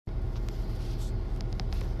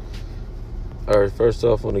Alright, first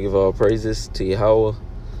off, I want to give all praises to Yahweh,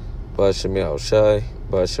 Ba'ashem Yahushai,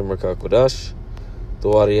 Ba'ashem Rakakodash,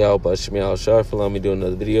 Dawadiyahu Ba'ashem Yahushai for allowing me to do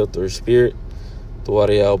another video through His Spirit,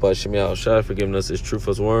 Dawadiyahu Ba'ashem Yahushai for giving us His truth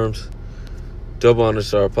as worms. Double honor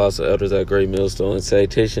to our apostle elders at Great Millstone, and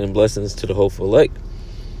salutation and blessings to the hopeful elect.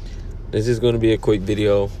 This is going to be a quick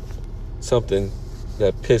video, something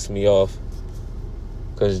that pissed me off,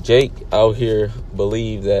 because Jake out here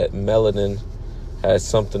believed that melanin has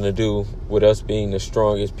something to do with us being the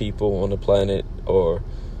strongest people on the planet, or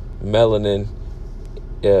melanin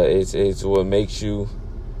is what makes you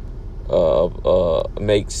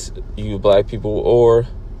black people, or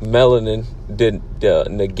melanin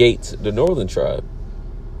negates the northern tribe.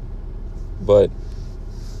 But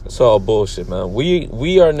it's all bullshit, man.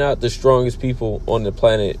 We are not the strongest people on the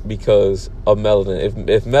planet because of melanin.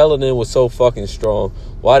 If melanin was so fucking strong,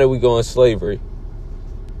 why did we go in slavery?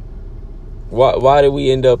 Why did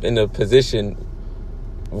we end up in the position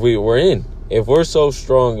we were in? If we're so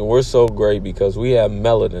strong and we're so great because we have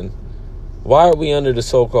melanin, why are we under the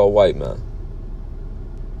so-called white man?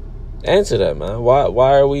 Answer that, man.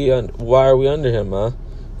 Why are we under him, man?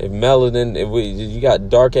 If melanin, you got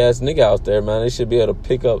dark ass nigga out there, man, they should be able to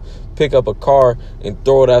pick up a car and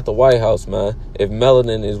throw it at the White House, man. If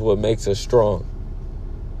melanin is what makes us strong.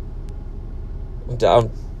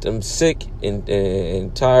 I'm sick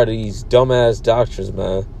and tired of these dumbass doctrines,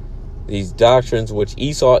 man. These doctrines which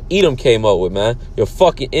Esau Edom came up with, man. Your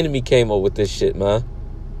fucking enemy came up with this shit, man.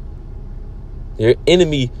 Your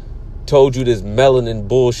enemy told you this melanin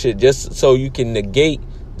bullshit just so you can negate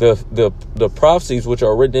the prophecies which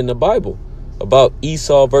are written in the Bible about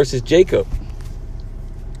Esau versus Jacob.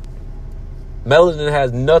 Melanin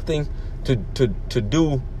has nothing to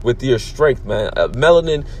do with your strength, man.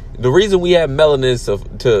 Melanin, the reason we have melanin is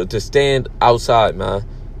to stand outside, man.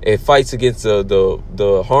 It fights against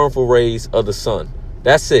the harmful rays of the sun.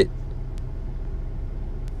 That's it.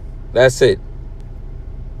 That's it.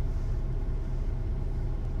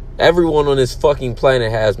 Everyone on this fucking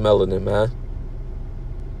planet has melanin, man.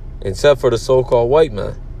 Except for the so-called white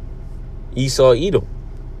man, Esau Edom.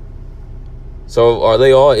 So are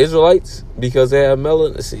they all Israelites because they have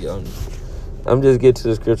melanin? Let's see, I'm just getting to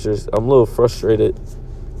the scriptures. I'm a little frustrated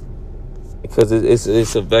because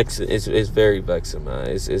it's very vexing, man.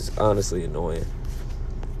 It's honestly annoying.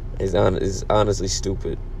 It's honestly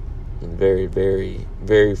stupid and very, very,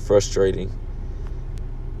 very frustrating.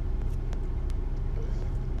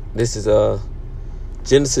 This is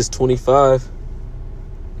Genesis 25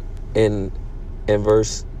 and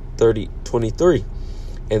verse 23.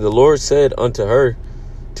 And the Lord said unto her,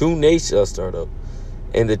 two nations, I'll start up.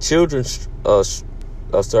 And the children, I'll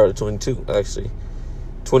start at 22, actually.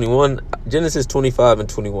 21, Genesis 25 and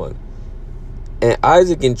 21. And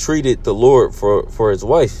Isaac entreated the Lord for his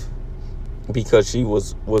wife, because she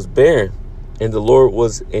was barren. And the Lord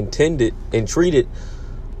was entreated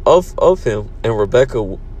of him, and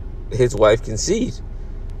Rebekah, his wife, conceived.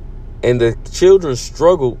 And the children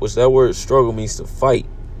struggled, which that word struggle means to fight,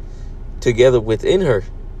 together within her.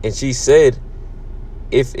 And she said,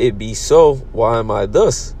 if it be so, why am I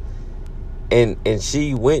thus? And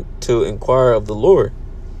she went to inquire of the Lord.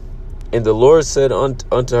 And the Lord said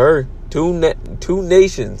unto her, two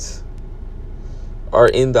nations are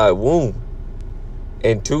in thy womb,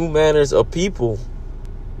 and two manners of people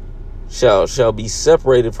shall be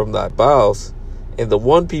separated from thy bowels. And the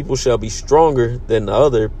one people shall be stronger than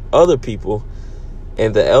the other people,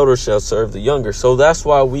 and the elder shall serve the younger. So that's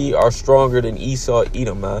why we are stronger than Esau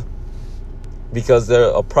Edom, man. Because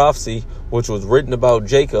there's a prophecy which was written about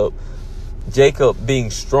Jacob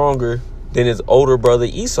being stronger than his older brother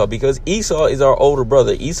Esau, because Esau is our older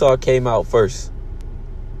brother. Esau came out first.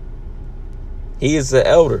 He is the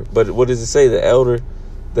elder. But what does it say?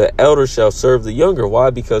 The elder shall serve the younger. Why?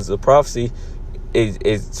 Because the prophecy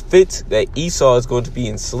it fits that Esau is going to be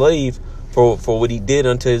enslaved for what he did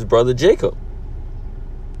unto his brother Jacob.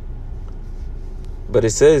 But it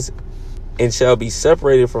says, and shall be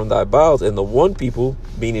separated from thy bowels, and the one people,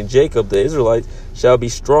 meaning Jacob, the Israelites, shall be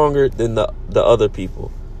stronger than the other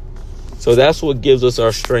people. So that's what gives us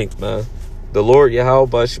our strength, man. The Lord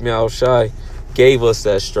Yahweh Ba'ashem Yahushai gave us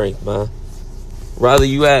that strength, man. Rather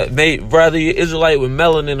you're Israelite with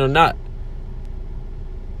melanin or not,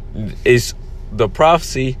 the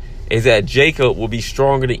prophecy is that Jacob will be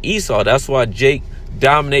stronger than Esau. That's why Jake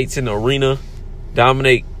dominates in the arena.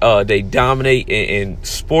 They dominate in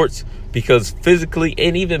sports, because physically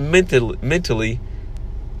and even mentally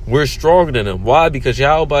we're stronger than them. Why? Because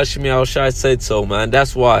Yahweh Ba'ashem Yahushai said so, man.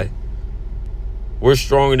 That's why we're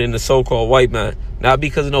stronger than the so-called white man. Not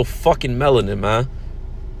because of no fucking melanin, man.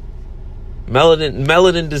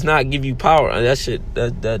 Melanin does not give you power. That shit,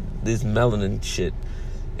 this melanin shit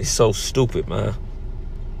is so stupid, man.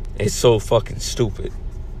 It's so fucking stupid.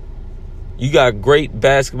 You got great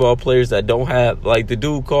basketball players that don't have, like the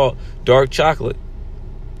dude called Dark Chocolate.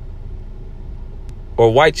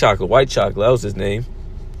 Or White Chocolate, that was his name.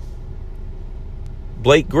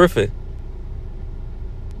 Blake Griffin.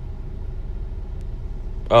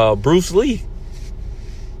 Bruce Lee.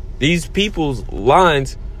 These people's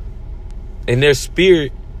lines and their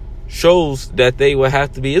spirit shows that they will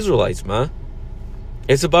have to be Israelites, man.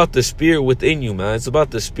 It's about the spirit within you, man. It's about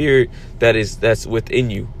the spirit that's within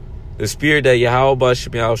you. The spirit that Yahweh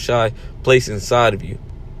Shem Shai placed inside of you.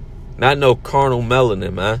 Not no carnal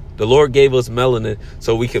melanin, man. The Lord gave us melanin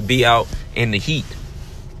so we could be out in the heat.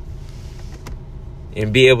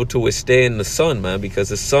 And be able to withstand the sun, man. Because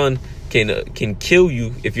the sun can kill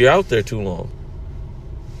you if you're out there too long.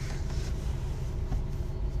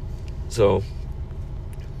 So,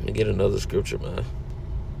 let me get another scripture, man.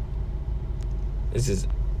 This is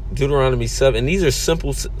Deuteronomy 7. And these are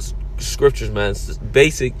simple scriptures, man. It's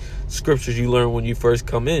basic scriptures you learn when you first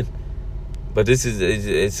come in. But this is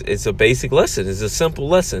it's a basic lesson. It's a simple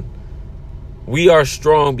lesson. We are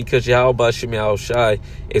strong because Yahweh Shem Shai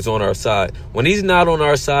is on our side. When he's not on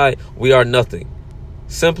our side, we are nothing.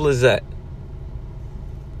 Simple as that.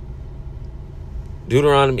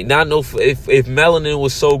 Deuteronomy. Not no. If melanin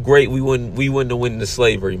was so great, we wouldn't have won the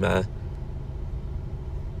slavery, man.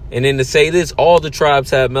 And then to say this, all the tribes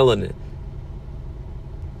have melanin.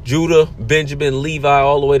 Judah, Benjamin, Levi,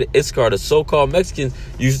 all the way to Issachar. The so-called Mexicans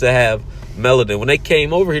used to have melanin. When they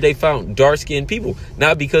came over here, they found dark-skinned people.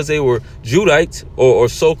 Not because they were Judites or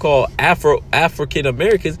so-called African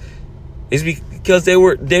Americans. It's because they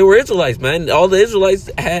were Israelites, man. All the Israelites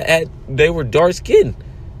they were dark-skinned.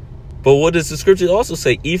 But what does the scripture also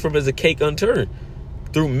say? Ephraim is a cake unturned.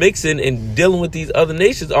 Through mixing and dealing with these other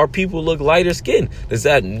nations, our people look lighter skinned. Does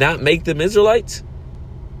that not make them Israelites?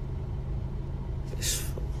 It's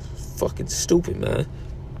fucking stupid, man.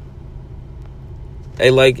 Hey,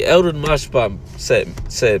 like Elder Mashpa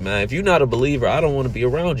said, man, if you're not a believer, I don't want to be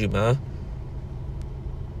around you, man.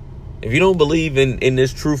 If you don't believe in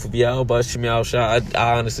this truth of Yahweh Shem Shai,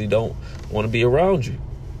 I honestly don't want to be around you.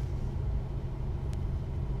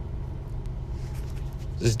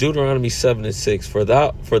 This is Deuteronomy 7:6. For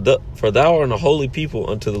thou art a holy people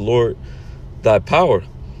unto the Lord thy power,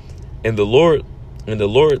 and the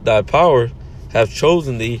Lord thy power hath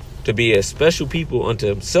chosen thee to be a special people unto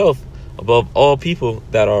himself above all people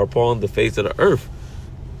that are upon the face of the earth.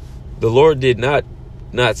 The Lord did not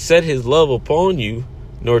set his love upon you,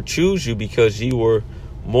 nor choose you because ye were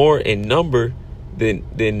more in number than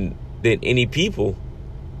any people.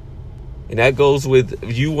 And that goes with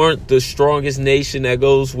you weren't the strongest nation. That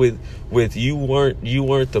goes with you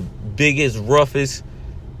weren't the biggest, roughest.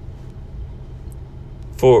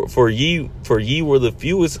 For ye were the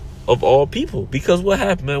fewest of all people. Because what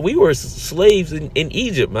happened, man? We were slaves in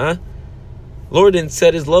Egypt, man. Lord didn't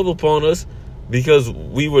set his love upon us because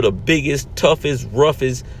we were the biggest, toughest,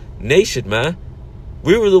 roughest nation, man.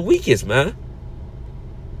 We were the weakest, man.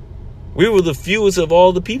 We were the fewest of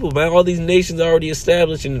all the people, man. All these nations are already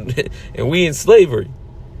established and we in slavery.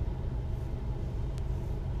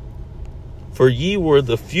 For ye were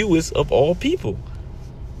the fewest of all people.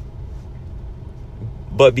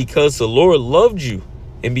 But because the Lord loved you,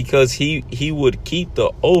 and because he would keep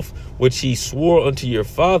the oath which he swore unto your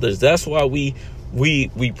fathers, that's why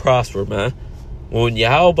we prosper, man. When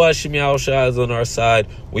Yahweh Shem Shai is on our side,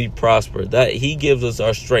 we prosper. That he gives us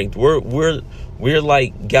our strength. We're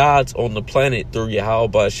like gods on the planet through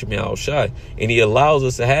Yahweh Shem Shai. And he allows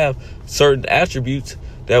us to have certain attributes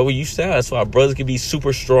that we used to have. That's why brothers can be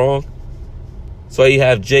super strong. That's why you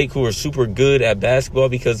have Jake who are super good at basketball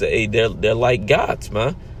because they're like gods,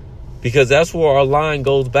 man. Because that's where our line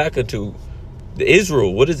goes back into.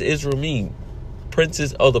 Israel. What does Israel mean?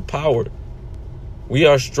 Princes of the power. We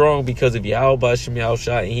are strong because of Yahweh Shem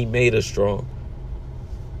Shai, and he made us strong.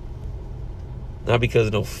 Not because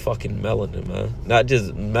of no fucking melanin, man. Not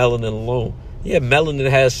just melanin alone. Yeah, melanin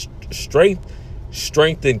has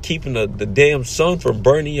strength in keeping the damn sun from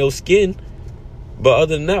burning your skin. But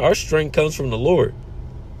other than that, our strength comes from the Lord.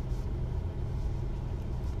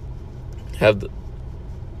 Have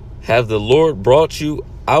the Lord brought you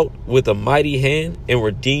out with a mighty hand and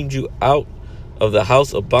redeemed you out of the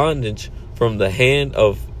house of bondage from the hand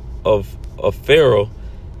of Pharaoh,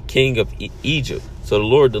 king of Egypt. So the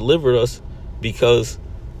Lord delivered us because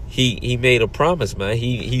he made a promise, man.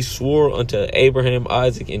 He swore unto Abraham,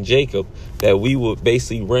 Isaac, and Jacob that we would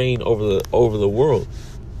basically reign over the world,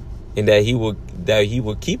 and that he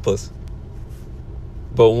would keep us.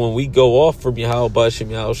 But when we go off from Yahweh Bashim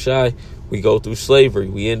Yahushai, we go through slavery.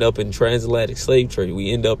 We end up in transatlantic slave trade.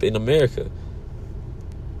 We end up in America.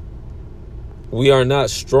 We are not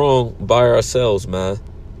strong by ourselves, man.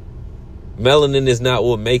 Melanin is not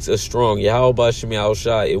what makes us strong. Yahweh Bashim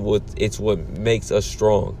Yahushai, it's what makes us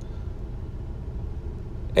strong.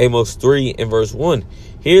 Amos 3 and verse 1.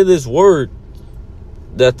 Hear this word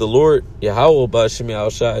that the Lord Yahweh Bashim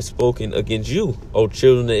Yahushai has spoken against you, O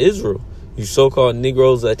children of Israel, you so-called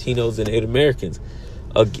Negroes, Latinos, and Native Americans,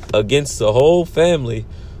 against the whole family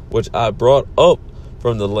which I brought up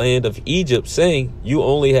from the land of Egypt, saying, you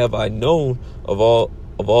only have I known of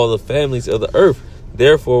all the families of the earth.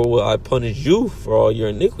 Therefore will I punish you for all your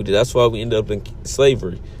iniquity. That's why we end up in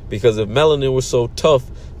slavery. Because if melanin was so tough,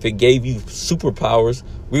 if it gave you superpowers,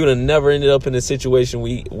 we would have never ended up in the situation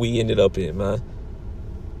we ended up in, man.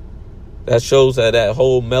 That shows that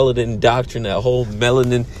whole melanin doctrine, that whole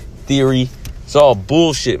melanin theory, it's all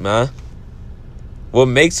bullshit, man. What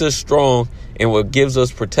makes us strong and what gives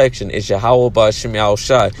us protection is Yahweh Ba'Shem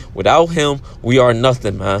Yahushai. Without him, we are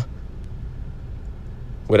nothing, man.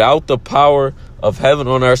 Without the power of heaven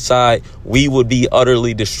on our side, we would be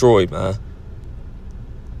utterly destroyed, man.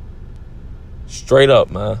 Straight up,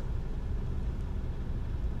 man.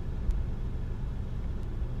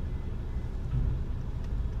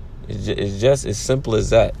 It's just as simple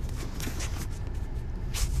as that.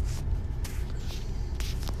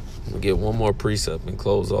 I'm gonna get one more precept and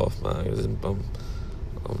close off, man.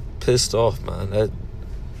 I'm pissed off, man. That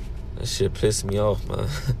shit pissed me off, man.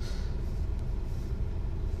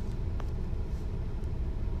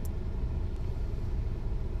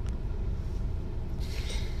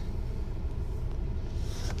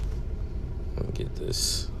 Get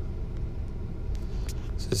this.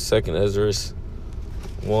 This is 2nd Ezra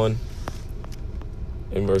 1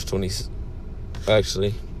 in verse 20.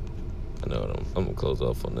 Actually, I know what I'm gonna close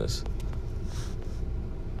off on this.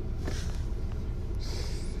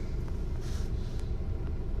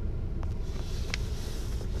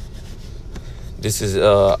 This is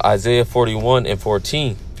Isaiah 41 and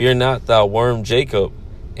 14. Fear not, thou worm Jacob,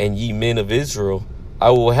 and ye men of Israel. I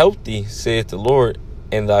will help thee, saith the Lord,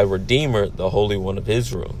 and thy Redeemer, the Holy One of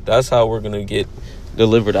Israel. That's how we're going to get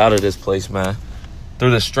delivered out of this place, man.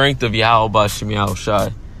 Through the strength of Yahweh Ba'Shem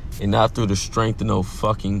Yahushai, and not through the strength of no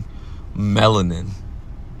fucking melanin.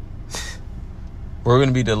 We're going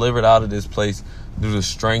to be delivered out of this place through the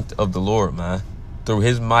strength of the Lord, man. Through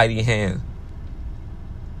his mighty hand.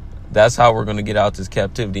 That's how we're going to get out this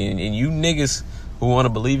captivity. And you niggas who want to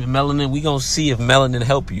believe in melanin, we going to see if melanin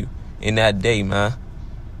help you in that day, man.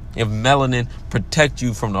 If melanin protect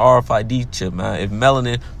you from the RFID chip, man. If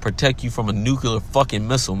melanin protect you from a nuclear fucking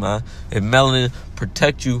missile, man. If melanin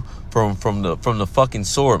protect you from the fucking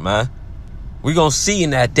sword, man. We gonna see in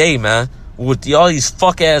that day, man. With all these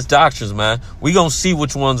fuck ass doctrines, man. We gonna see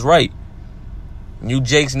which one's right. You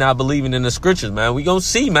Jakes not believing in the scriptures, man. We gonna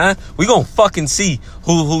see, man. We gonna fucking see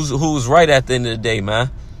who's right at the end of the day,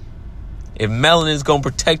 man. If melanin is gonna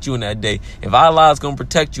protect you in that day. If Allah is gonna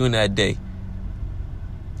protect you in that day.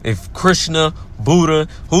 If Krishna, Buddha,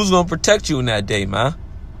 who's going to protect you in that day, man?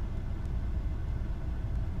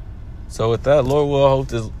 So with that, Lord will, I hope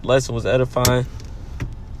this lesson was edifying.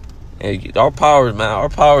 And our powers, man, our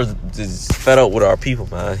powers is fed up with our people,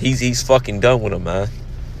 man. He's fucking done with them, man.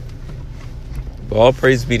 But all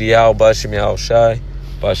praise be to Yahweh, Ba'Shem Yahushai,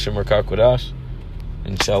 Ba'Shem Rakakwadash,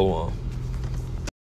 and Shalom.